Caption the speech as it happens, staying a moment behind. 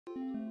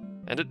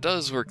And it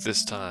does work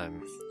this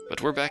time.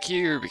 But we're back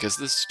here because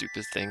this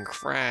stupid thing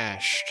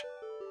crashed.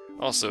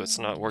 Also, it's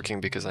not working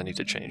because I need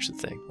to change the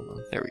thing. Hold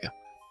on, there we go.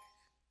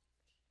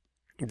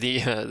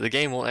 The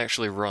game won't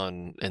actually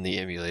run in the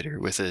emulator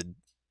with a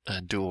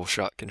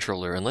DualShock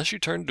controller unless you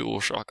turn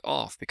DualShock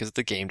off because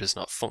the game does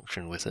not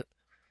function with it,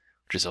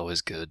 which is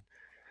always good.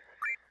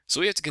 So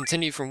we have to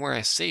continue from where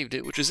I saved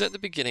it, which is at the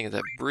beginning of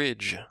that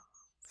bridge,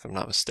 if I'm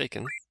not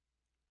mistaken.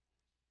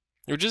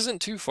 Which isn't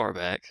too far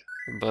back,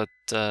 but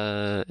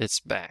it's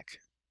back,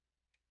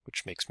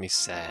 which makes me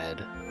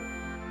sad.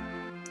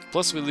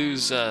 Plus we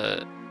lose,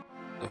 well,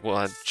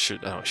 I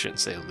shouldn't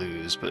say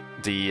lose, but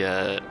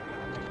the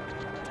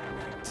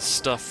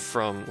stuff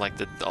from, like,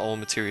 the all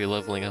material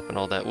leveling up and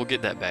all that, we'll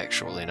get that back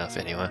shortly enough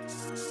anyway.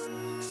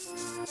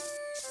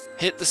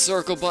 Hit the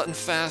circle button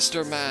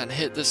faster, man!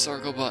 Hit the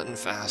circle button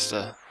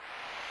faster!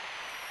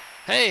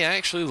 Hey, I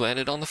actually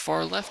landed on the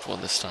far left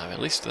one this time, at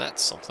least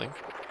that's something.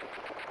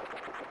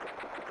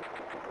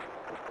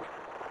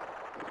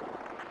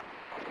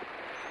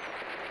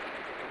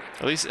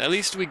 At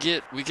least we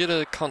get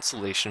a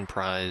consolation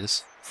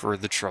prize for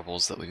the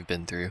troubles that we've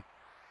been through.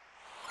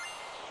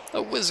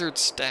 A wizard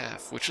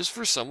staff, which is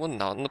for someone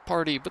not in the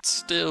party, but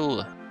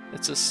still,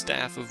 it's a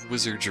staff of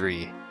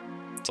wizardry.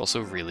 It's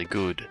also really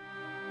good.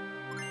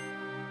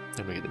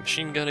 Then we get the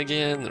machine gun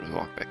again, then we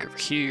walk back over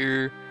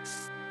here.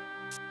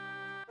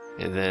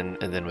 And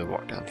then we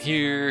walk down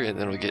here, and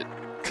then we get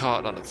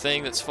caught on a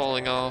thing that's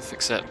falling off,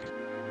 except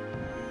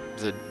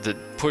the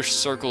push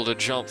circle to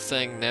jump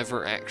thing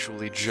never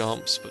actually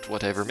jumps, but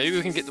whatever. Maybe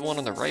we can get the one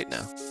on the right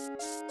now.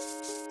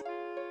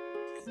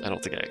 I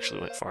don't think I actually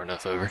went far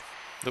enough over.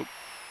 Nope.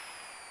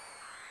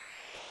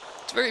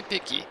 It's very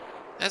picky. It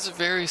has a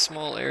very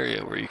small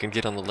area where you can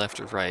get on the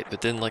left or right,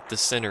 but then like the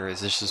center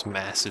is this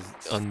massive,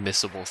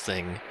 unmissable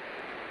thing.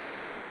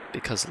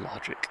 Because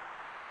logic.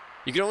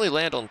 You can only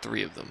land on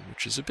 3 of them,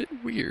 which is a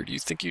bit weird.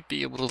 You'd think you'd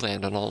be able to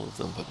land on all of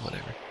them, but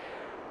whatever.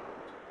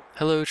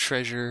 Hello,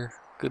 treasure.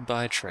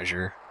 Goodbye,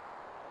 treasure.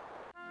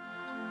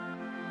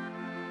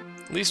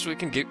 At least we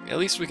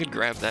could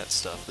grab that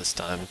stuff this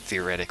time.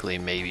 Theoretically,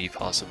 maybe,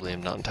 possibly,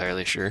 I'm not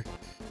entirely sure.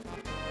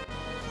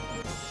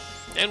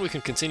 And we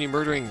can continue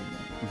murdering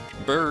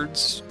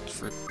birds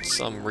for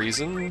some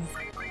reason.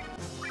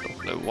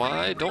 Don't know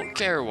why, don't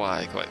care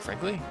why, quite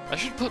frankly. I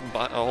should put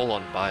all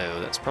on bio,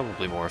 that's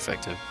probably more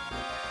effective.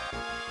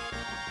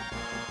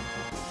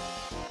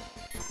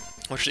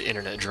 Watch the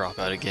internet drop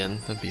out again.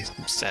 That'd be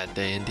a sad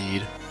day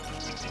indeed.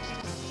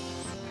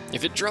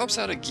 If it drops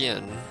out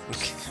again,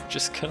 I'm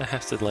just gonna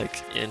have to,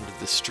 like, end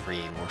the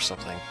stream or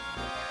something.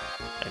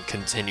 And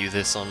continue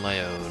this on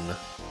my own.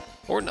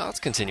 Or not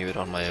continue it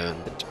on my own,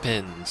 it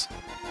depends.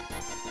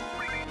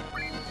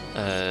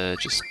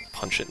 Just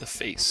punch it in the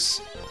face.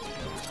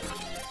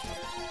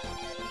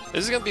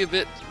 This is gonna be a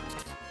bit...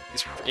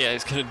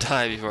 he's gonna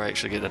die before I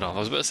actually get that off. I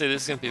was about to say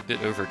this is gonna be a bit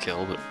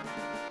overkill, but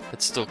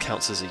it still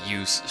counts as a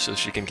use, so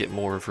she can get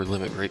more of her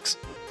limit breaks.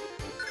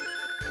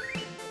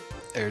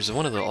 There's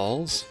one of the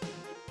alls.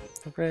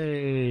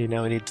 Hooray!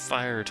 Now I need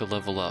fire to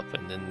level up,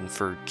 and then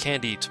for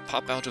candy to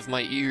pop out of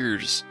my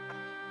ears.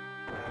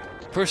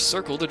 Push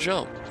circle to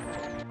jump.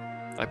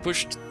 I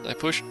pushed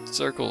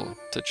circle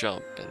to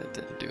jump, and it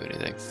didn't do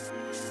anything.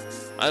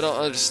 I don't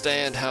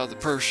understand how the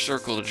push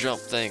circle to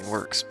jump thing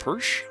works.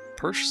 Push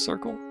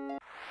circle?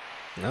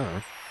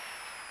 No.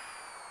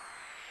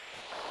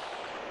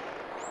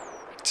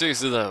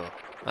 Seriously though,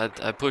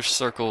 I pushed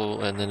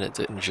circle and then it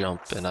didn't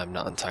jump, and I'm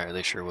not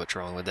entirely sure what's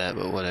wrong with that,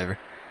 but whatever.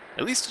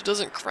 At least it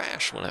doesn't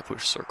crash when I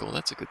push circle,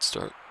 that's a good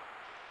start.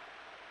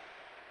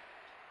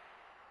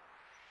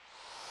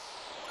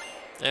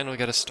 And we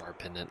got a star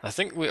pendant. I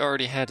think we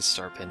already had a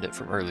star pendant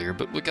from earlier,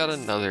 but we got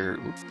another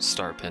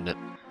star pendant.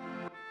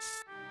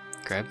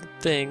 Grab the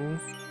thing.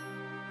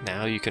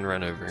 Now you can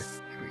run over.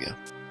 Here we go.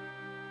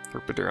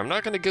 Herpeter. I'm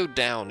not going to go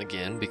down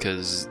again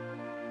because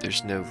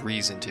there's no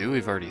reason to.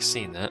 We've already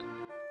seen that.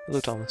 Hello,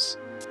 Thomas.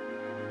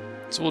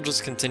 So we'll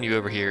just continue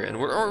over here, and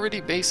we're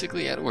already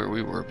basically at where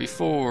we were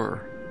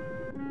before.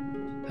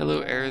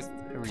 Hello, Aerith.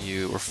 How are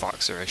you? Or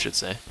Foxer, I should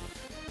say.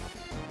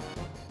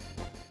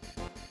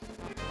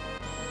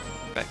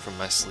 Back from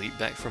my sleep,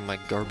 back from my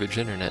garbage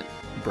internet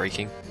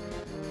breaking.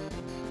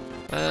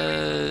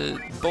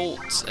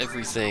 Bolts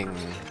everything.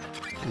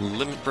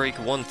 Limit break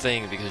one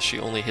thing because she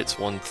only hits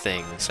one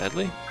thing,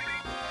 sadly.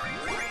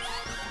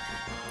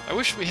 I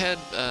wish we had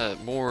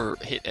more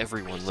hit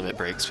everyone limit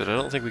breaks, but I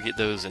don't think we get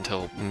those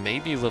until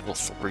maybe level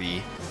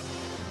 3.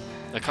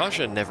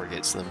 Akasha never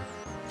gets them.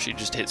 She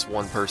just hits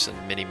one person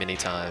many, many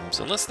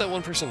times. Unless that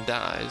one person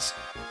dies.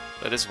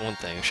 That is one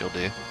thing she'll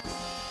do.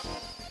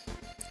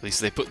 At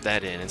least they put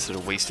that in instead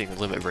of wasting the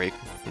limit break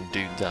when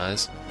dude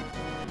dies.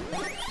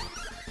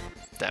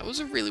 That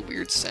was a really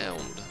weird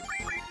sound.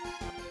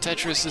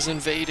 Tetris is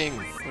invading!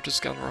 What has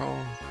gone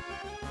wrong?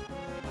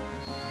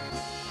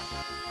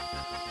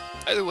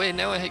 Either way,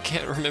 now I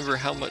can't remember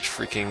how much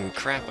freaking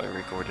crap I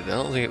recorded. I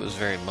don't think it was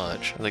very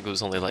much. I think it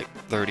was only like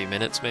 30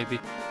 minutes maybe.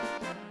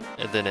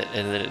 And then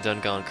it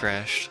done gone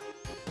crashed,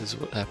 is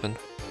what happened.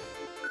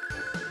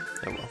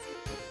 Oh well.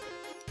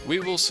 We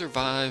will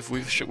survive,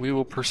 we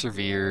will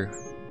persevere,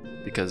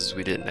 because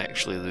we didn't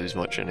actually lose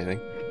much anything.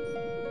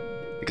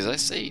 Because I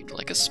saved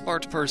like a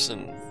smart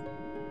person.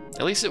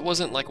 At least it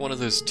wasn't like one of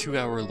those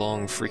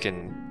 2-hour-long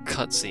freaking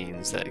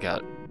cutscenes that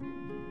got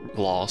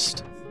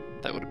lost.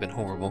 That would have been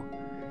horrible.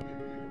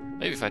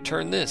 Maybe if I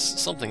turn this,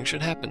 something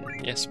should happen.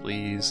 Yes,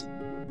 please.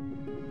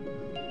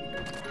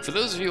 For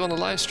those of you on the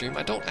live stream,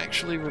 I don't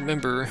actually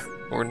remember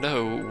or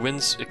know when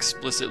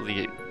explicitly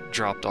it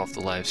dropped off the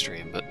live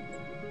stream, but,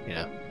 you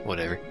know,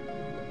 whatever.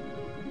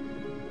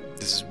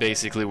 This is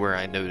basically where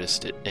I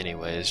noticed it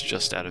anyways,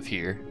 just out of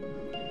here.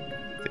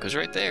 It was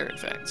right there, in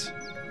fact.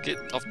 Get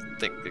off the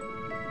thing.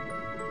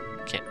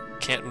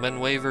 Can't men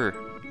waver.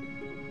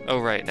 Oh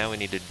right, now we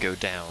need to go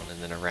down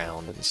and then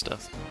around and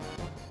stuff.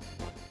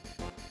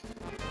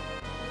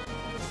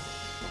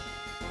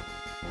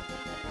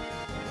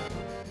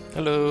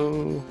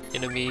 Hello,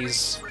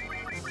 enemies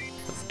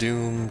of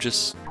doom,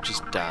 just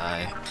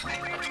die.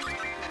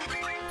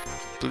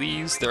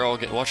 Please, they're all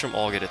watch them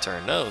all get a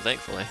turn. No,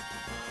 thankfully.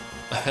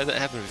 I've had that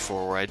happen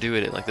before where I do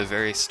it at like the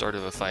very start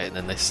of a fight and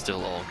then they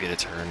still all get a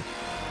turn.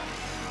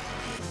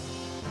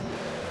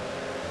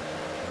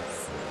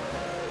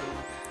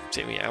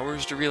 Take me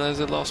hours to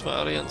realize I'd lost my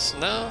audience?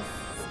 No,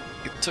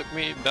 it took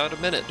me about a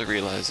minute to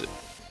realize it.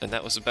 And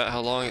that was about how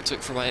long it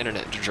took for my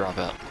internet to drop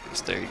out.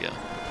 So there you go.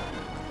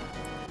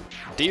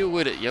 Deal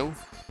with it, yo.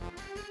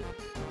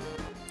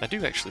 I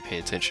do actually pay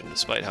attention,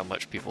 despite how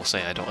much people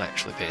say I don't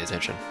actually pay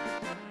attention.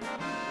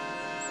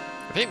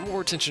 I pay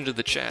more attention to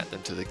the chat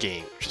than to the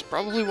game, which is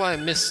probably why I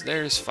miss...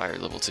 There's Fire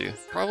Level 2.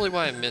 Probably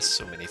why I miss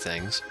so many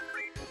things.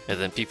 And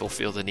then people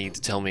feel the need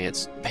to tell me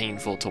it's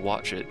painful to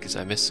watch it because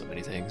I miss so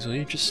many things. Well,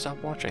 you just stop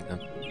watching them.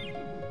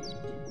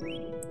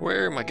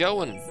 Where am I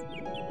going?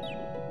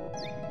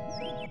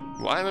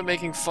 Why am I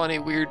making funny,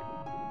 weird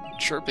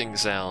chirping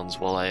sounds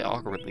while I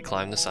awkwardly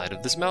climb the side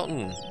of this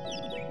mountain?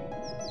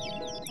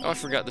 Oh, I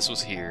forgot this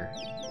was here.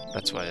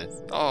 That's why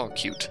oh,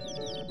 cute.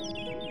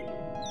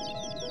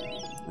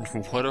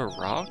 What a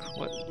rock?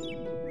 What?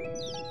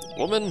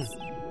 Woman!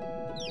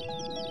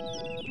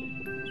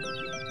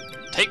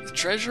 Take the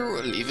treasure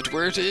or leave it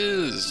where it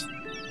is.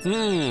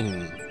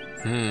 I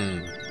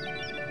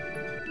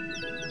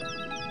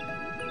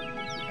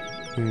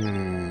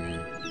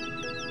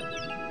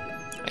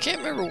can't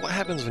remember what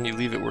happens when you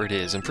leave it where it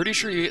is. I'm pretty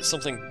sure you get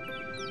something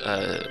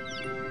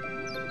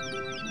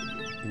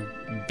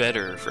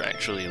better for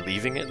actually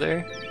leaving it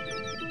there.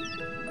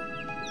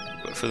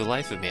 But for the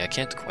life of me, I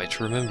can't quite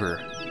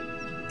remember.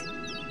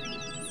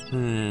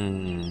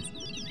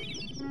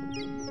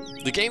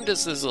 The game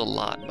does this a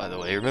lot, by the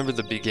way. Remember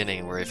the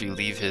beginning where if you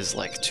leave his,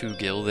 like, 2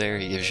 gil there,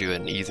 he gives you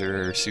an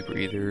ether or super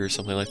ether or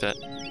something like that?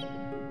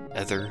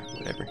 Ether,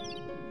 whatever.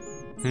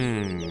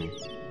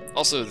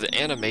 Also, the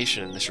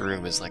animation in this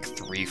room is like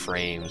 3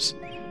 frames.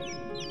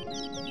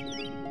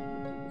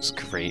 It's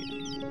great.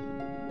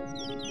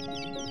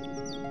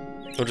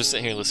 I'll just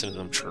sit here and listen to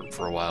them chirp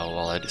for a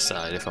while I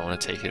decide if I want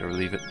to take it or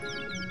leave it.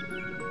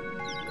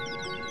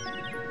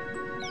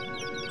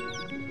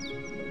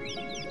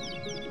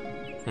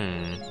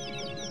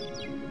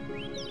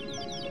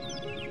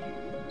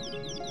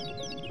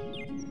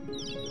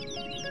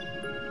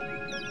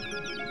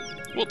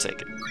 We'll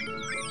take it.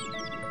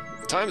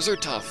 Times are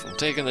tough. I'm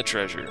taking the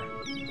treasure.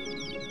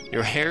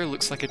 Your hair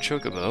looks like a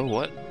chocobo.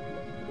 What?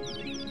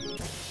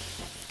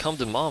 Come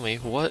to mommy.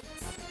 What?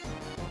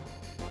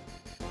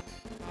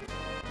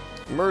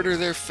 Murder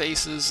their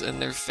faces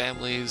and their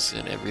families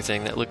and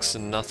everything. That looks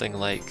nothing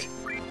like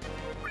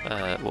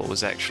what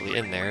was actually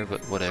in there,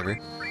 but whatever.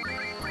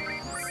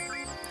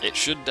 It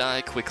should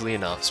die quickly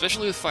enough,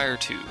 especially with Fire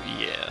 2.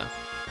 Yeah.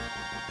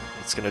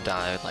 It's gonna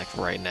die, like,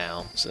 right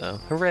now,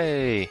 so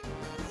hooray!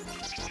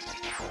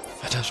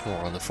 There's more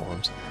on the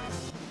forums.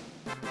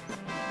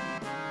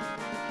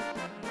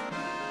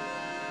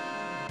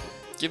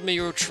 Give me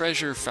your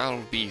treasure,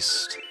 foul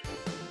beast.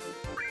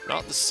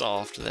 Not the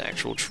soft, the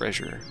actual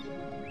treasure.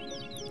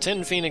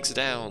 10 Phoenix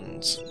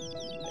Downs.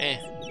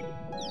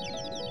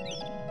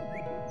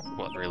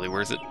 What, really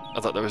worth it?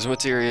 I thought there was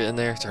materia in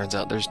there. Turns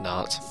out there's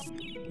not.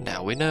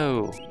 Now we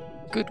know.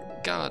 Good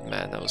God,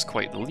 man, that was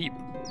quite the leap.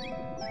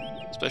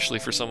 Especially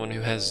for someone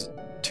who has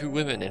 2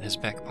 women in his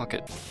back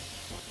pocket.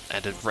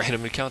 And a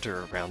random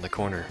encounter around the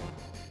corner.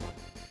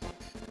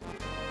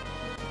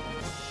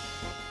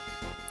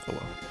 Oh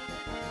well.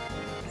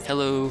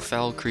 Hello,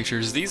 foul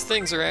creatures. These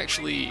things are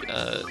actually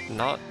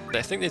not...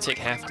 I think they take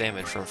half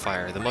damage from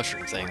fire. The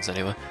mushroom things,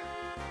 anyway.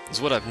 Is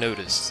what I've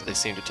noticed. They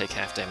seem to take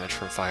half damage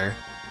from fire.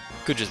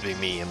 Could just be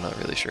me, I'm not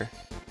really sure.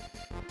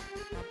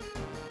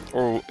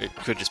 Or it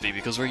could just be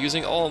because we're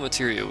using all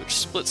materia, which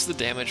splits the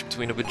damage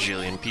between a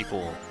bajillion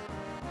people.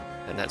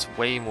 And that's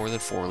way more than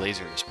 4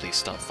 lasers. Please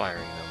stop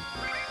firing them.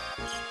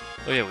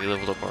 Oh yeah, we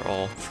leveled up our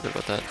all. Forgot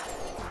about that.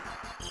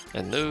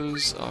 And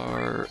those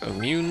are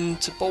immune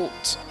to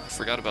bolt. I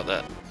forgot about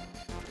that.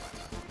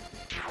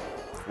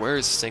 Where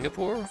is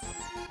Singapore?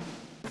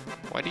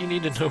 Why do you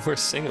need to know where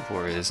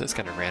Singapore is? That's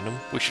kind of random.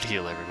 We should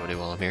heal everybody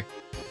while I'm here.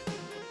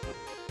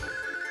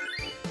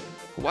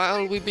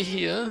 While we be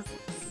here,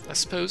 I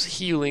suppose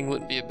healing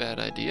wouldn't be a bad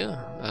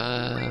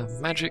idea.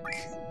 Magic...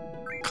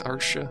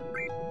 Karsha.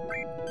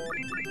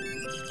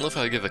 I love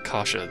how I give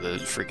Akasha the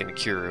freaking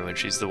cure when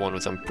she's the one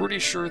with, I'm pretty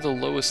sure, the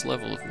lowest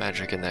level of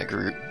magic in that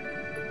group.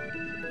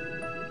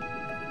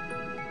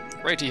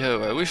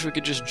 Righty-ho, I wish we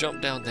could just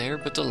jump down there,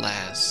 but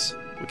alas.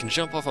 We can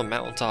jump off a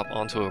mountaintop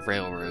onto a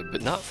railroad,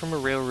 but not from a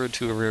railroad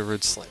to a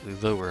railroad slightly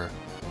lower.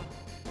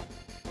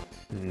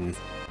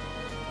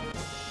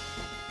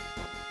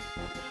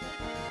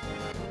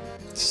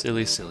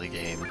 Silly, silly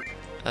game.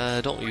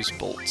 Don't use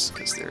bolts,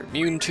 because they're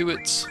immune to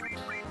it.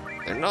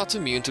 They're not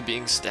immune to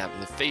being stabbed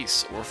in the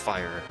face, or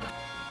fire.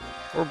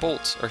 Or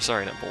bolt, or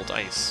sorry, not bolt,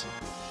 ice.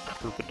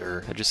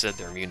 I just said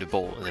they're immune to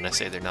bolt, and then I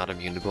say they're not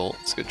immune to bolt.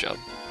 It's a good job.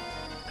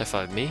 High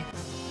five me.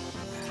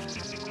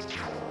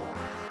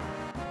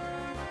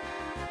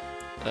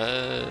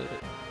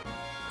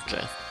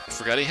 Okay.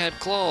 Forgot he had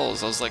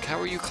claws. I was like, how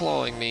are you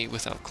clawing me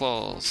without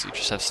claws? You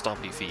just have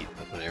stompy feet.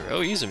 But whatever.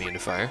 Oh, he's immune to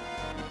fire.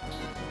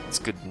 That's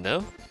good to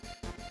know.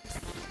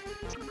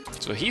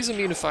 So he's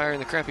immune to fire,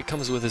 and the crap he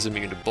comes with is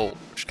immune to bolt,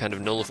 which kind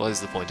of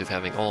nullifies the point of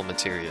having all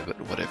materia, but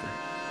whatever.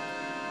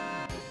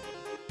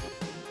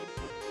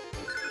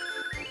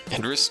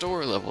 And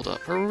Restore leveled up.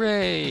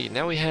 Hooray!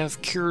 Now we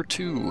have Cure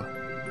 2.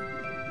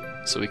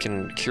 So we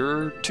can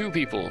cure 2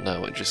 people.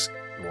 No, it just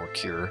more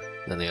cure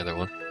than the other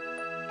one.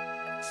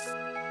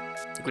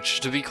 Which,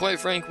 to be quite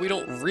frank, we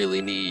don't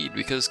really need,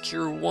 because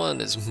Cure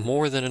 1 is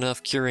more than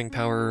enough curing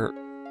power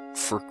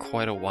for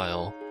quite a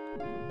while.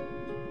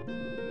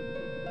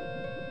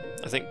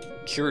 I think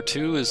Cure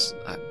 2 is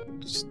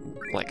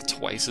like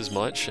twice as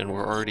much, and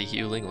we're already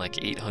healing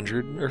like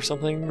 800 or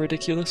something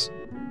ridiculous.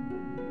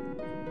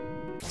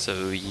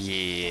 So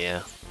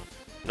yeah.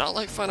 Not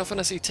like Final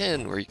Fantasy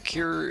X, where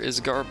Cure is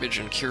garbage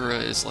and Cura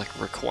is like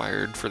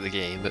required for the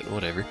game, but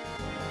whatever.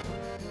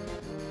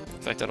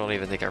 In fact, I don't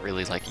even think I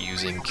really like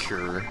using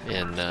Cure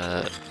in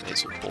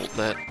Ace of Bolt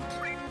that.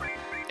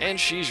 And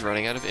she's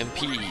running out of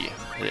MP.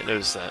 I didn't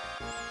notice that.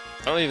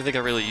 I don't even think I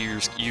really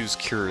use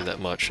Cure that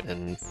much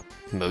in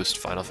most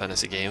Final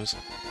Fantasy games.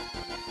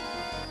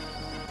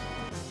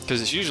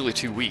 Because it's usually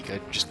too weak, I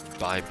just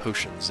buy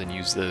potions and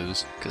use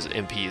those, because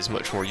MP is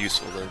much more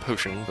useful than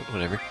potion, but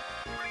whatever.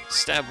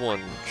 Stab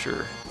one,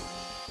 sure.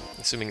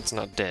 Assuming it's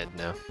not dead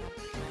now.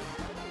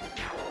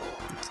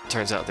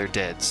 Turns out they're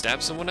dead.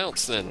 Stab someone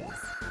else then.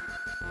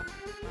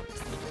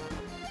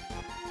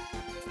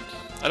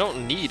 I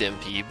don't need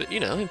MP, but you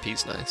know,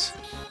 MP's nice.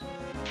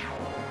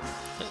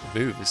 That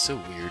move is so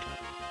weird.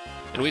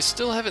 And we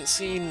still haven't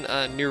seen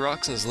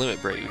Neuroxen's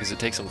Limit Break, because it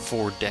takes him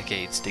 4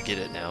 decades to get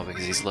it now,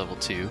 because he's level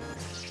 2.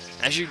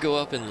 As you go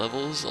up in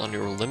levels on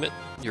your limit,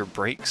 your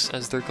breaks,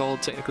 as they're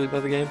called technically by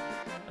the game,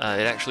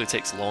 it actually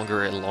takes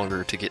longer and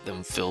longer to get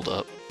them filled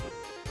up.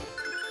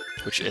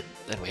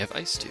 And we have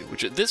Ice 2,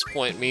 which at this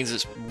point means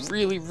it's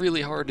really,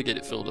 really hard to get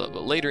it filled up.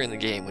 But later in the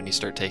game, when you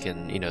start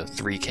taking, you know,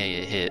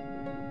 3k a hit,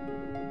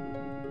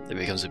 it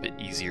becomes a bit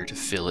easier to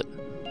fill it.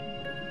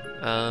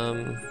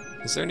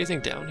 Is there anything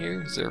down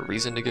here? Is there a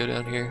reason to go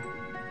down here?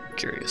 I'm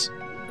curious.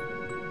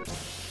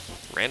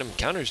 Random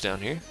encounters down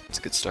here. It's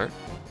a good start.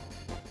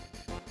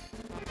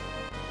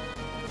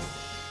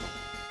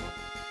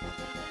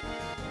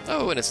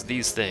 Oh, and it's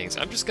these things.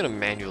 I'm just gonna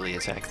manually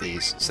attack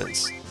these,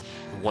 since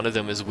one of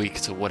them is weak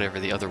to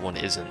whatever the other one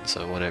isn't,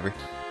 so whatever.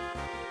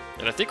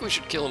 And I think we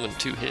should kill him in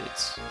 2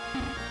 hits.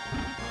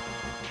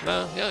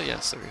 No,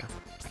 yes, there we go.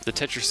 The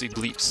Tetracy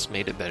bleeps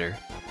made it better.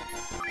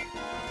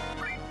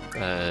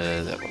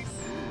 That one.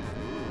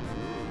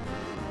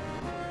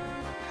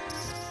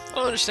 I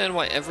don't understand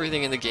why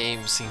everything in the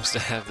game seems to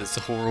have this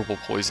horrible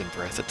poison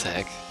breath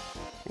attack,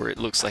 where it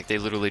looks like they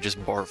literally just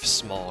barf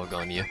smog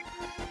on you.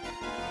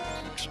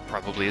 Which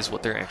probably is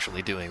what they're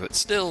actually doing, but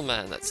still,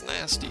 man, that's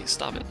nasty.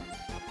 Stop it.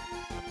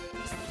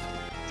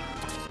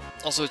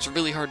 Also, it's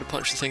really hard to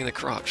punch the thing in the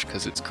crotch,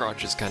 because its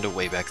crotch is kind of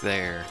way back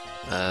there.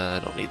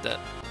 I don't need that.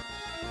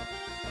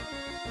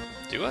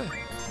 Do I?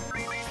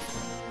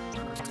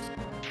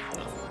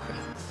 Oh, okay.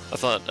 I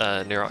thought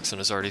Neuroxen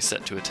was already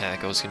set to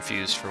attack. I was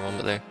confused for a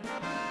moment there.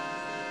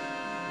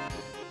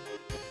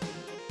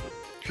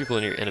 People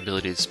in your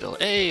inability to spell.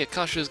 Hey,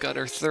 Akasha's got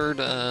her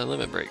 3rd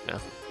limit break now.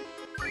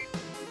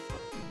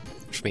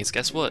 Which means,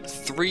 guess what?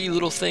 3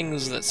 little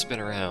things that spin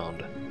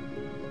around.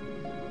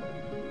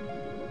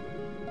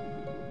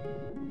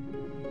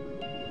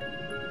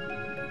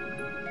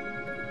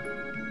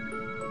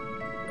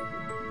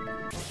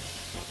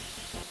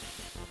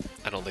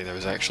 I don't think there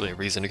was actually a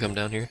reason to come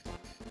down here.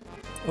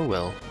 Oh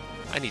well.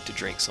 I need to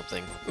drink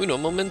something. Uno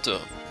momento.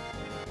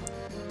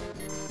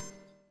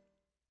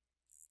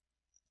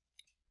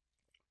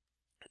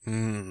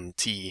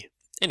 Tea.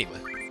 Anyway.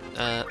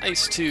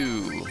 Ice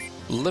 2.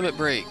 Limit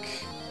break.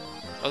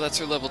 Oh, that's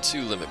her level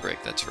 2 limit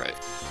break, that's right.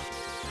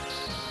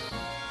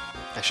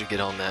 I should get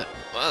on that.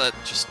 Well, that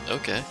just...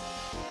 okay.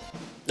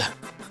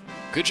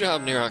 Good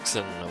job,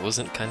 Neuroxen. I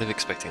wasn't kind of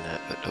expecting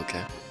that, but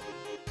okay.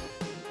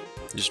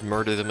 Just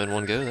murder them in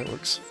one go, that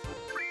works.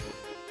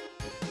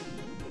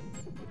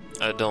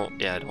 I don't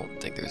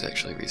think there's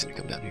actually a reason to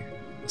come down here.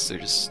 Unless they're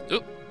just...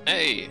 oop!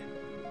 Hey!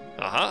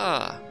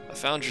 Aha! I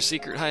found your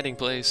secret hiding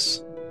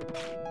place.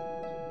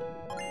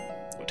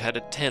 It had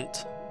a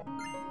tent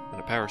and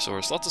a power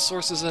source. Lots of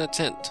sources and a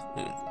tent.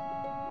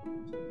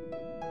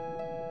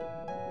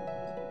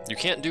 You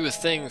can't do a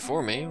thing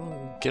for me.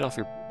 Well, get off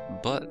your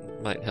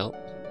butt might help.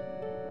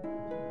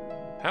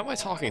 How am I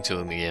talking to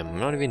him again? I'm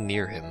not even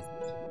near him.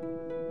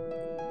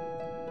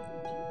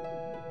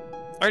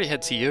 I already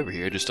had tea over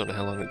here, I just don't know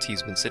how long the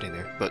tea's been sitting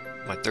there. But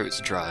my throat's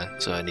dry,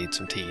 so I need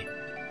some tea.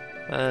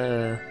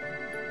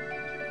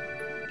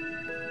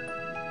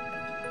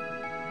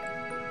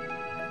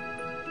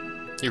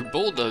 Your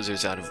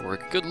bulldozer's out of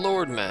work. Good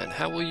lord, man,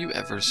 how will you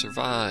ever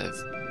survive?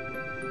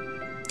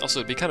 Also,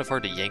 it'd be kind of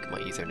hard to yank my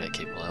Ethernet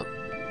cable out.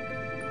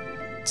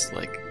 It's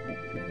like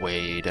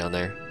way down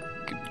there.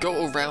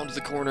 Go around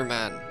the corner,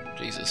 man.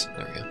 Jesus,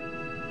 there we go.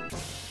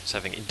 Just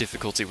having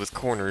difficulty with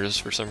corners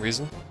for some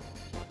reason.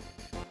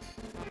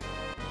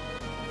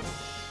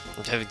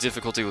 I'm having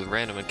difficulty with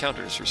random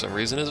encounters for some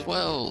reason as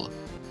well.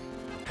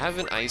 Have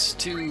an ice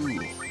too.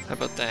 How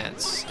about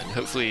that? And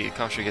hopefully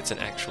Akasha gets an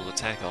actual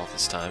attack off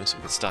this time, so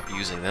we can stop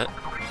using that.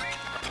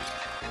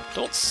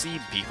 Don't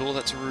seed people.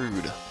 That's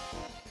rude.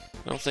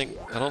 I don't think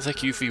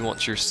Yuffie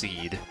wants your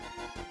seed.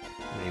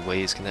 How many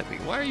ways can that be?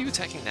 Why are you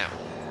attacking that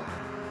one?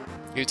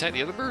 You attack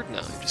the other bird? No,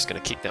 you're just gonna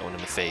kick that one in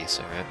the face.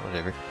 All right,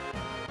 whatever.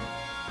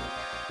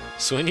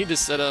 So I need to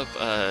set up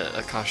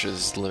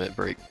Akasha's limit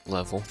break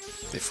level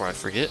before I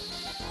forget.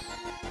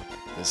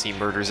 As he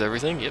murders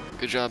everything. Yep,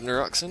 good job,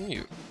 Neuroxin.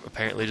 You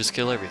apparently just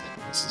kill everything.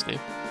 This is new.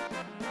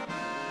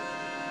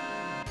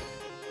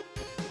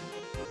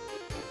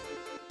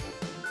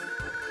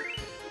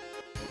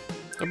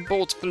 A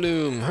bolt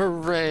bloom!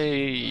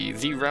 Hooray!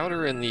 The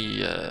router and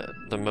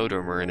the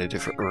modem are in a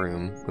different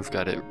room. We've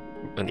got an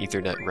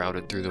Ethernet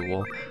routed through the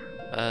wall.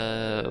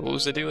 What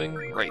was it doing?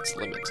 Rights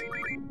limit.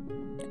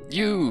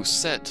 You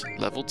set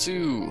level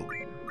 2.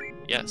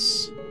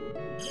 Yes.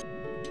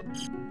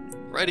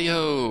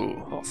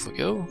 Righty-ho! Off we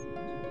go.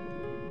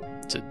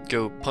 To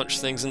go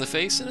punch things in the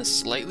face in a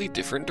slightly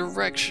different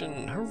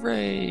direction.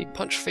 Hooray!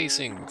 Punch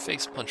facing.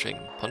 Face punching.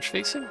 Punch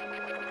facing?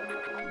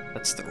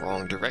 That's the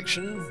wrong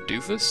direction,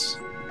 doofus.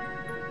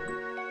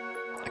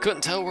 I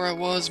couldn't tell where I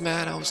was,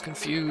 man. I was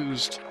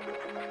confused.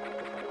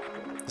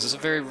 This is a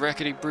very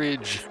rackety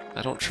bridge.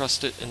 I don't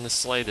trust it in the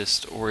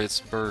slightest, or it's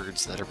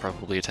birds that are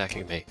probably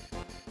attacking me.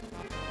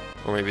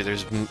 Or maybe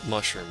there's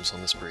mushrooms on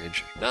this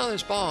bridge. No,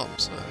 there's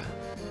bombs.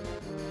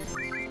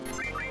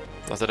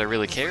 Not that I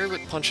really care, but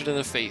punch it in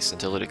the face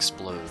until it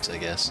explodes, I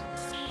guess.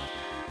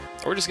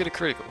 Or just get a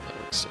critical. That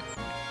works too.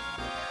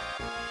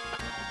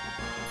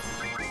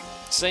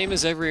 Same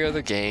as every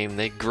other game,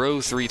 they grow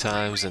 3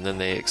 times and then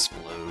they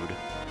explode.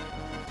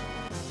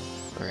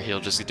 Or he'll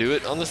just do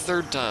it on the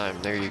 3rd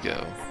time. There you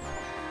go.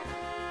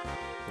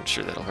 I'm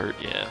sure that'll hurt,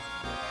 yeah.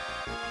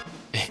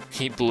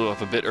 He blew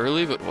up a bit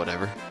early, but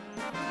whatever.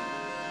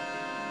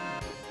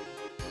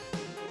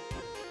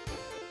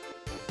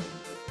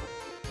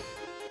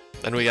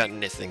 And we got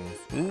Nithing.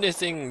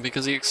 Nithing,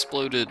 because he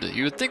exploded.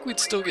 You would think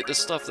we'd still get the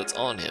stuff that's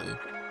on him.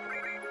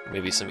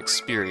 Maybe some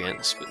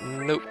experience, but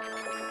nope.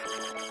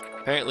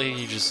 Apparently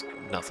he just...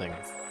 nothing.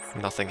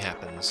 Nothing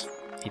happens.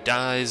 He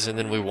dies, and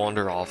then we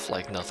wander off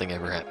like nothing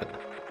ever happened.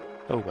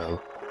 Oh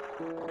well.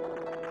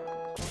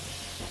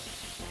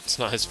 It's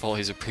not his fault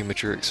he's a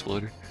premature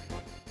exploder.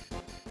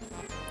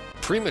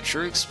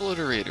 Premature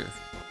Exploderator.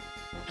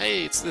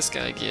 Hey, it's this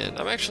guy again.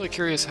 I'm actually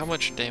curious how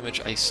much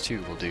damage Ice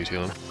 2 will do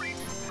to him.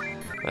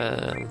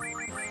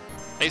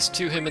 Ice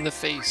 2 him in the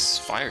face.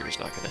 Fire's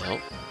not gonna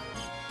help.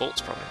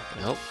 Bolt's probably not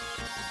gonna help.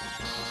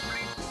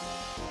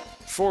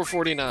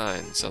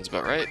 449, sounds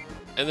about right.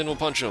 And then we'll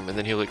punch him, and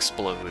then he'll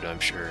explode, I'm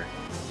sure.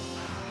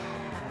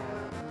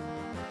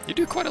 You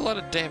do quite a lot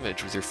of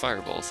damage with your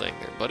fireball thing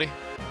there, buddy.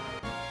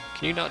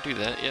 Can you not do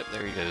that? Yep,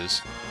 there he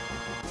goes.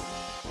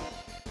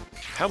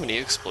 How many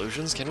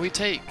explosions can we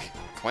take?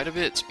 Quite a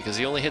bit, because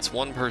he only hits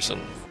 1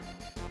 person.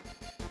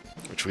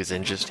 Which we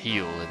then just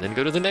heal, and then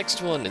go to the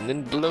next one, and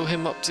then blow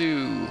him up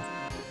too.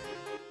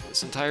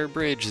 This entire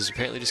bridge is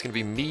apparently just going to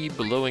be me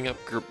blowing up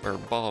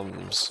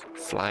bombs.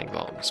 Flying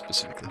bombs,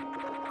 specifically.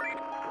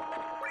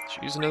 Let's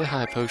use another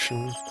high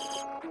potion.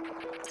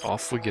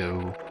 Off we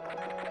go.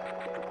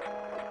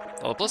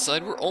 On the plus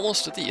side, we're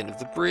almost at the end of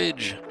the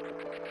bridge.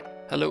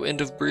 Hello,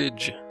 end of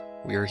bridge.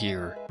 We are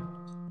here.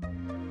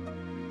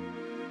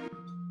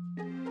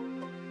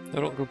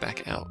 No, don't go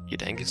back out, you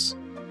dangus.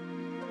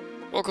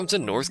 Welcome to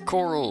North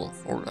Coral,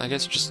 or I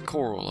guess just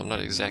Coral, I'm not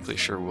exactly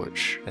sure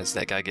which, as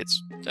that guy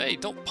gets... Hey,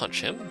 don't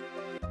punch him!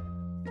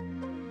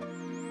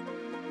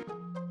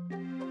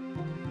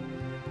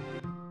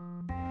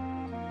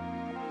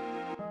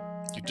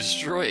 You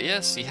destroy it,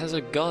 yes, he has a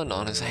gun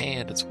on his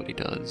hand, that's what he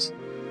does.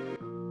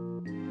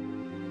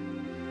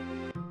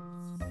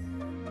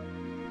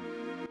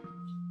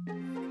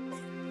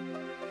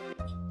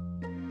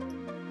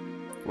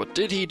 What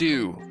did he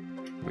do?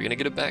 Are we gonna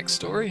get a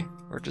backstory?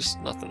 Or just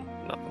nothing?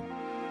 Nothing.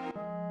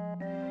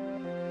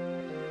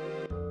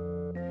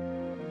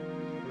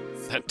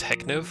 That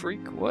techno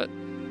freak? What?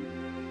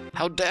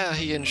 How dare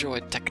he enjoy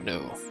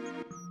techno?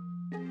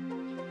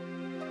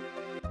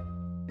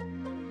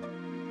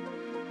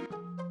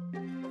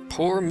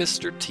 Poor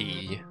Mr.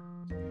 T,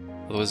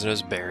 otherwise known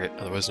as Barrett,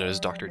 otherwise known as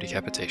Dr.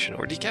 Decapitation,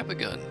 or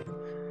Decapagun.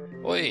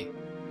 Oi!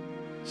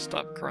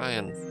 Stop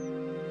crying.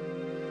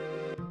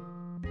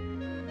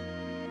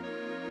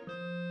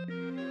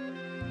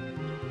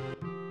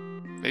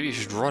 Maybe you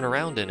should run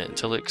around in it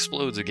until it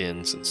explodes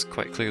again, since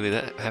quite clearly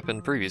that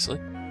happened previously.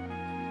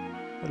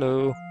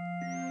 Hello.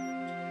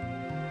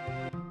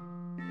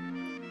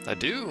 I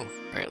do.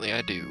 Apparently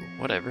I do.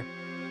 Whatever.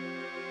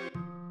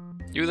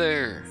 You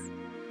there.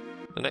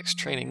 The next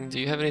training. Do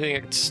you have anything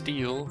I could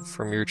steal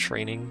from your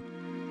training?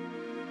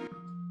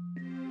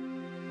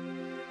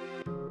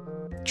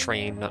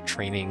 Train, not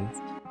training.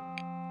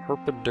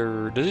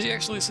 Herpader. Does he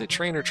actually say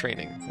train or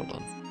training? Hold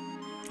on.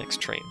 Next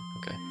train.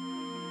 Okay.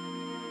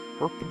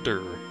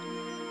 Herpader.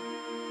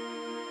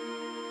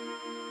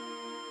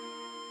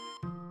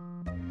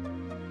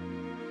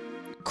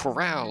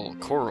 Corral.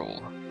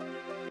 Coral.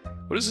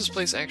 What is this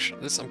place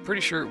actually? I'm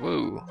pretty sure.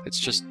 Whoa. It's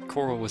just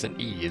coral with an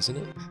E, isn't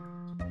it?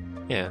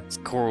 Yeah, it's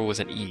coral with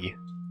an E.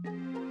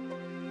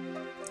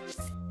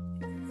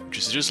 Which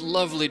is just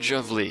lovely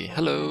jovely.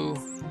 Hello.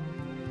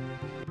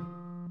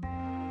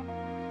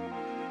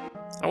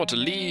 I want to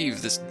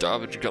leave this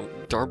garbage dump.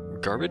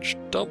 Garbage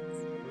dump?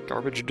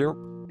 Garbage dump?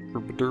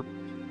 Derp.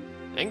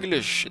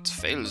 English, it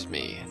fails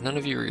me. None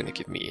of you are gonna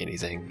give me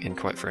anything, and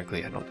quite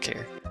frankly, I don't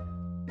care.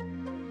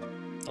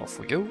 Off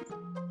we go.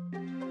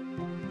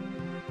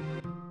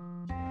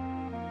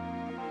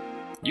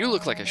 You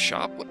look like a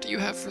shop. What do you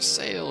have for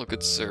sale,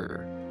 good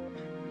sir?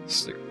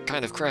 It's a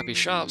kind of crappy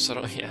shop,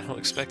 so I don't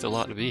expect a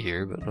lot to be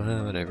here, but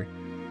whatever.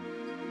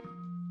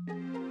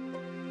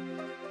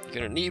 You're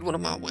gonna need one of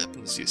my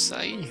weapons, you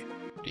say?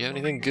 Do you have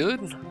anything good?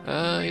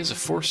 He's a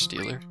force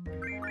stealer,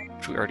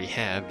 which we already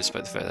have,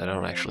 despite the fact that I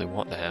don't actually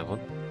want to have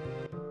one.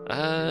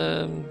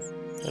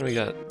 And we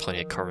got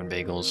plenty of carbon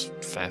bagels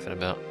faffing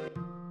about.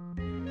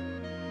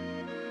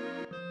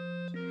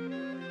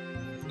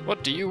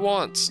 What do you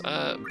want?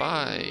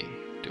 Buy.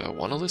 Do I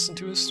want to listen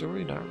to his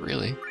story? Not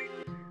really.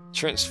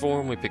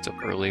 Transform we picked up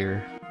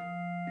earlier.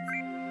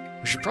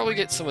 We should probably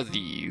get some of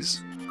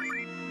these.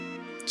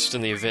 Just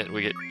in the event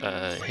we get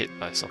hit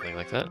by something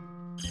like that.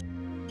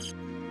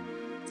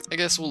 I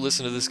guess we'll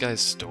listen to this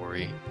guy's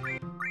story.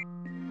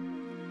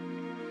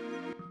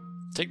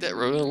 Take that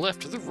road on the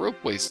left to the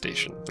ropeway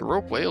station. The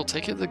ropeway will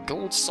take you to the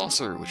Gold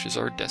Saucer, which is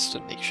our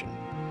destination.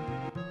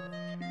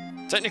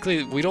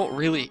 Technically, we don't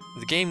really...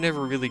 The game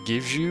never really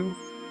gives you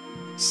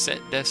set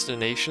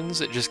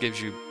destinations. It just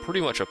gives you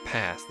pretty much a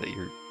path that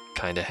you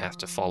kind of have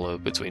to follow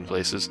between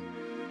places.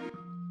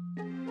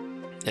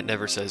 It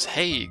never says,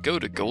 hey, go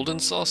to Golden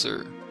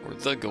Saucer, or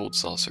the Gold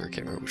Saucer. I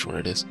can't remember which one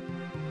it is.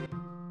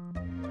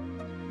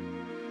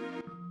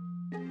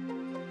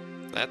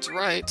 That's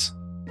right.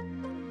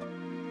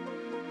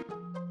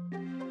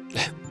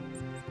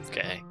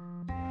 Okay.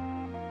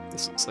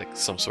 This looks like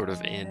some sort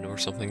of inn or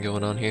something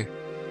going on here.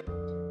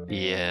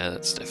 Yeah,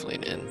 that's definitely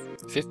an inn.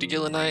 50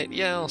 gil a night?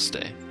 Yeah, I'll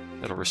stay.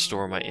 That'll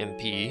restore my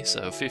MP,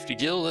 so 50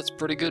 gil, that's a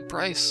pretty good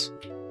price.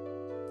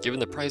 Given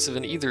the price of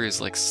an ether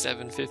is like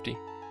 750.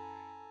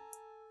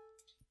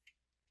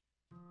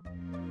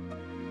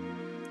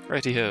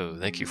 Righty-ho,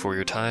 thank you for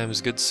your times,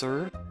 good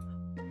sir.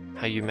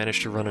 How you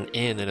managed to run an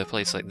inn in a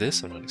place like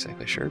this, I'm not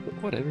exactly sure, but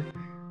whatever.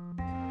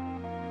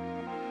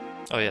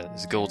 Oh yeah,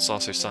 there's a Gold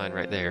Saucer sign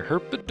right there.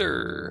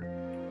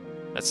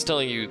 Herpader! That's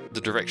telling you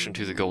the direction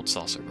to the Gold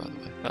Saucer, by the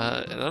way.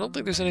 And I don't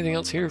think there's anything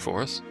else here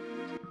for us.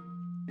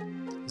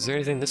 Is there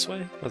anything this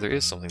way? Oh, there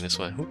is something this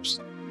way. Oops.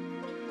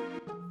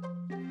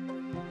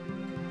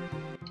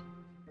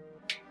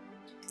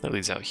 That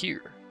leads out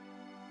here.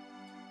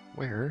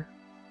 Where,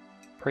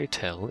 pray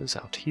tell, is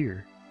out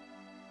here?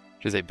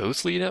 Do they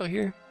both lead out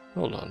here?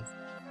 Hold on.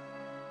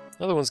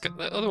 The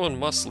other one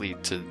must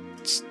lead to...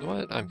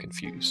 What? I'm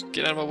confused.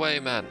 Get out of my way,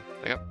 man.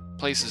 I got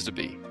places to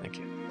be. Thank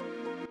you.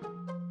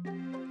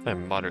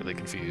 I'm moderately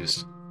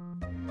confused.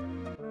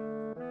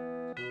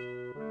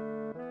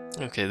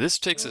 Okay, this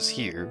takes us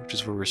here, which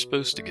is where we're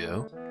supposed to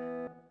go.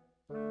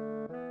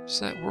 Does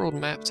that world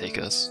map take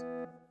us?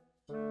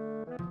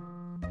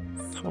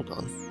 Hold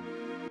on.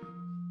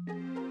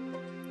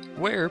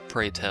 Where,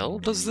 pray tell,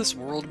 does this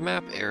world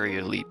map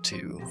area lead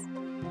to?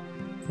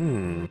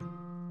 Do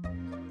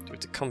we have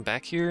to come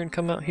back here and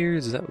come out here?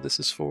 Is that what this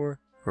is for?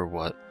 Or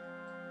what?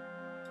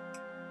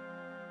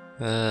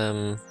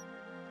 That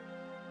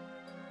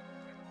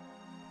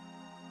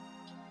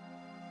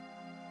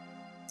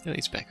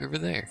leads back over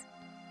there.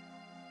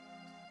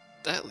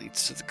 That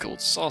leads to the Gold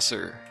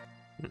Saucer.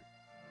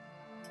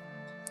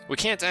 We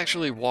can't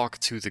actually walk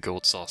to the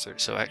Gold Saucer,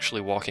 so actually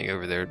walking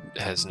over there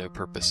has no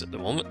purpose at the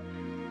moment.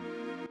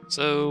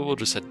 So we'll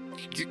just head...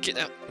 You get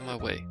out of my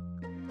way.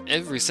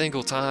 Every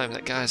single time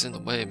that guy's in the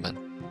way, man.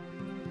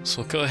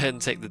 So we'll go ahead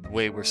and take the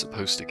way we're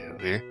supposed to go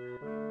here.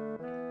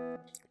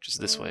 Which is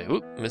this way.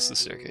 Oop, missed the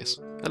staircase.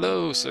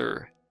 Hello,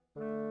 sir.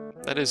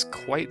 That is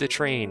quite the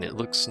train. It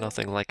looks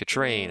nothing like a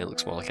train. It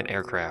looks more like an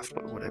aircraft,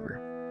 but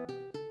whatever.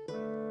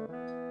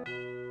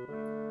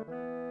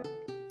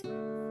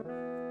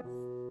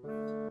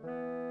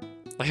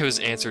 Like his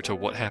answer to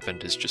what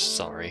happened is just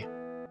sorry.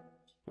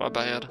 My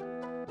bad.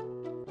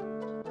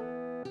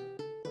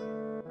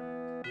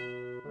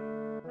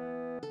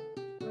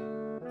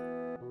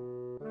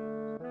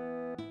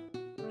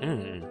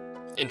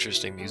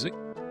 Interesting music.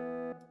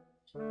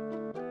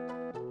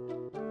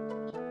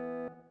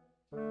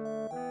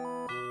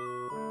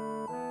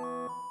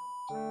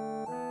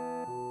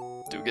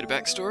 Do we get a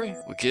backstory?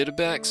 We get a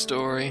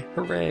backstory.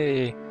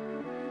 Hooray!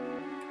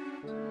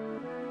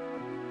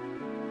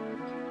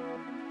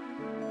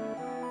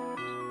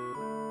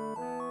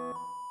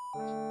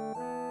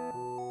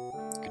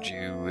 Could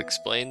you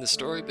explain the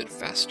story a bit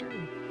faster?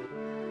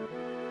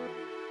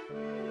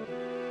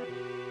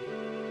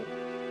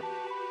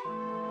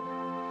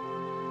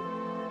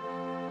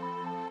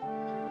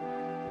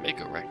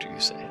 Mega Rector, you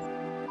say?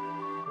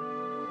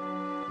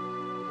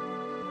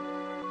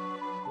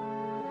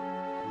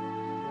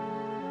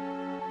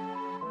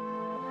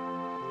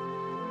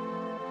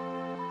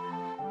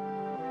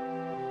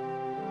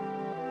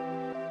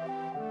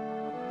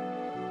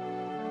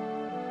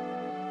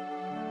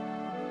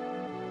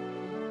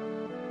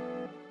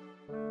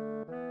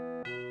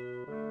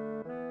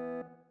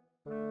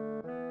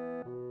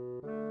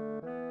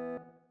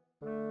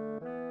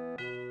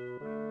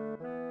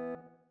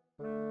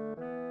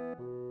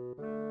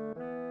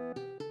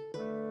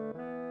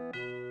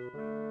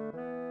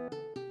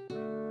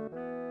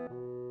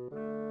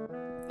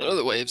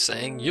 Another way of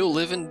saying, you'll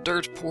live in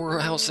dirt-poor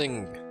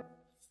housing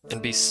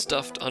and be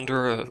stuffed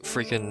under a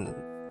freaking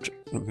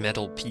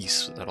metal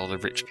piece that all the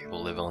rich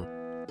people live on.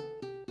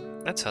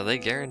 That's how they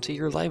guarantee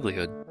your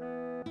livelihood.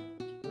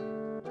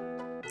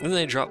 Then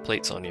they drop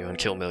plates on you and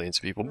kill millions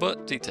of people,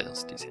 but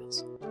details,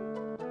 details.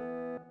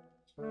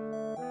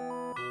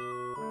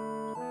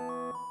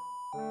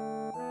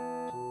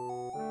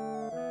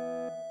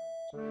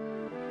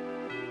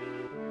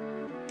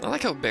 I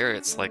like how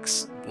Barrett's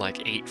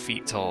like 8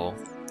 feet tall.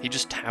 He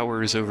just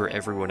towers over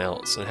everyone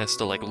else and has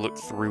to like look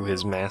through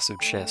his massive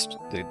chest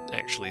to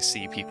actually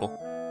see people.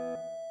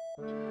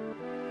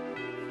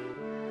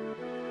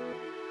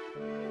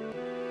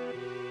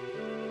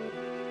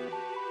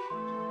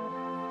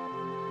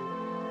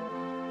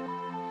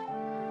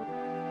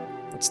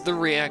 It's the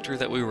reactor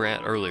that we were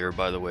at earlier,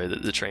 by the way,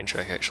 that the train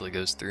track actually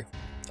goes through.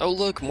 Oh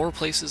look, more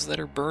places that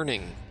are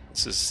burning.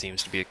 This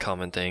seems to be a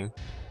common thing.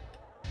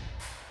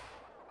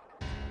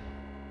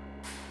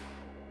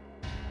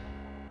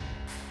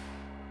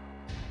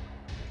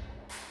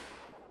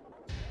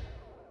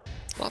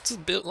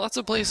 Lots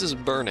of places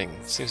burning.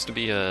 Seems to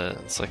be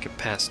it's like a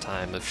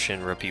pastime of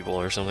Shinra people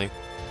or something.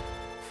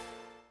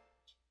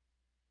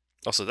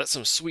 Also, that's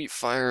some sweet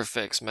fire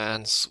effects,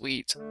 man.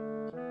 Sweet.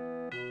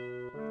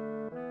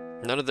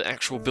 None of the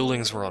actual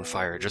buildings were on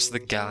fire, just the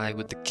guy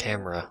with the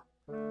camera.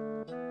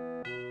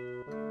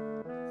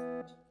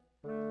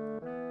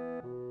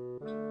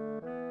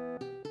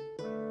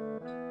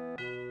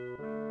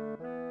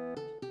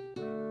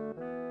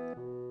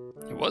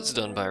 It was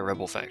done by a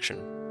rebel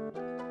faction.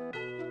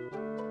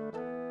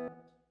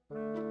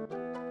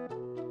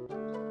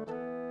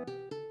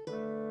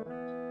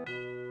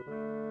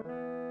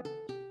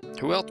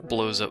 Who else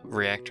blows up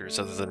reactors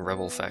other than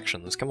rebel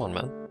factions? Come on,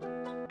 man.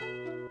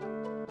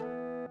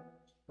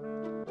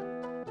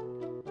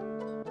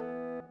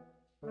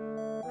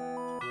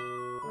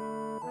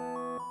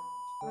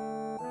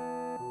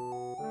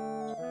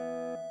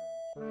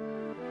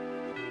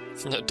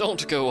 No,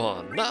 don't go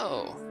on.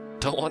 No!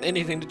 Don't want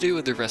anything to do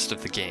with the rest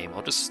of the game.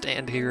 I'll just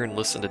stand here and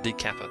listen to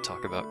Decappa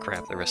talk about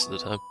crap the rest of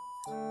the time.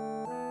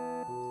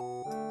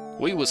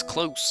 We was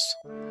close.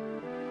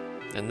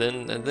 And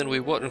then we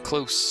wasn't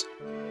close.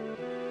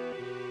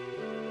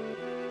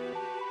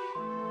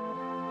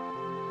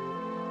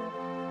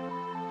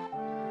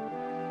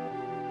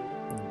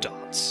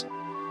 Dots.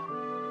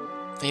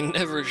 He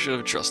never should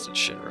have trusted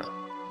Shinra.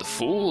 The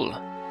fool!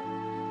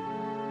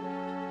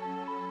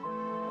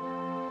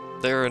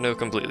 There are no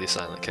completely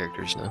silent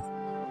characters now.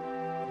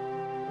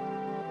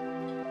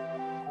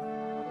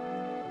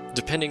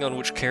 Depending on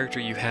which character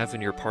you have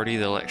in your party,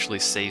 they'll actually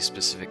say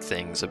specific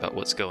things about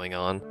what's going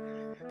on.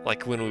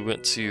 Like when we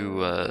went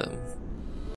to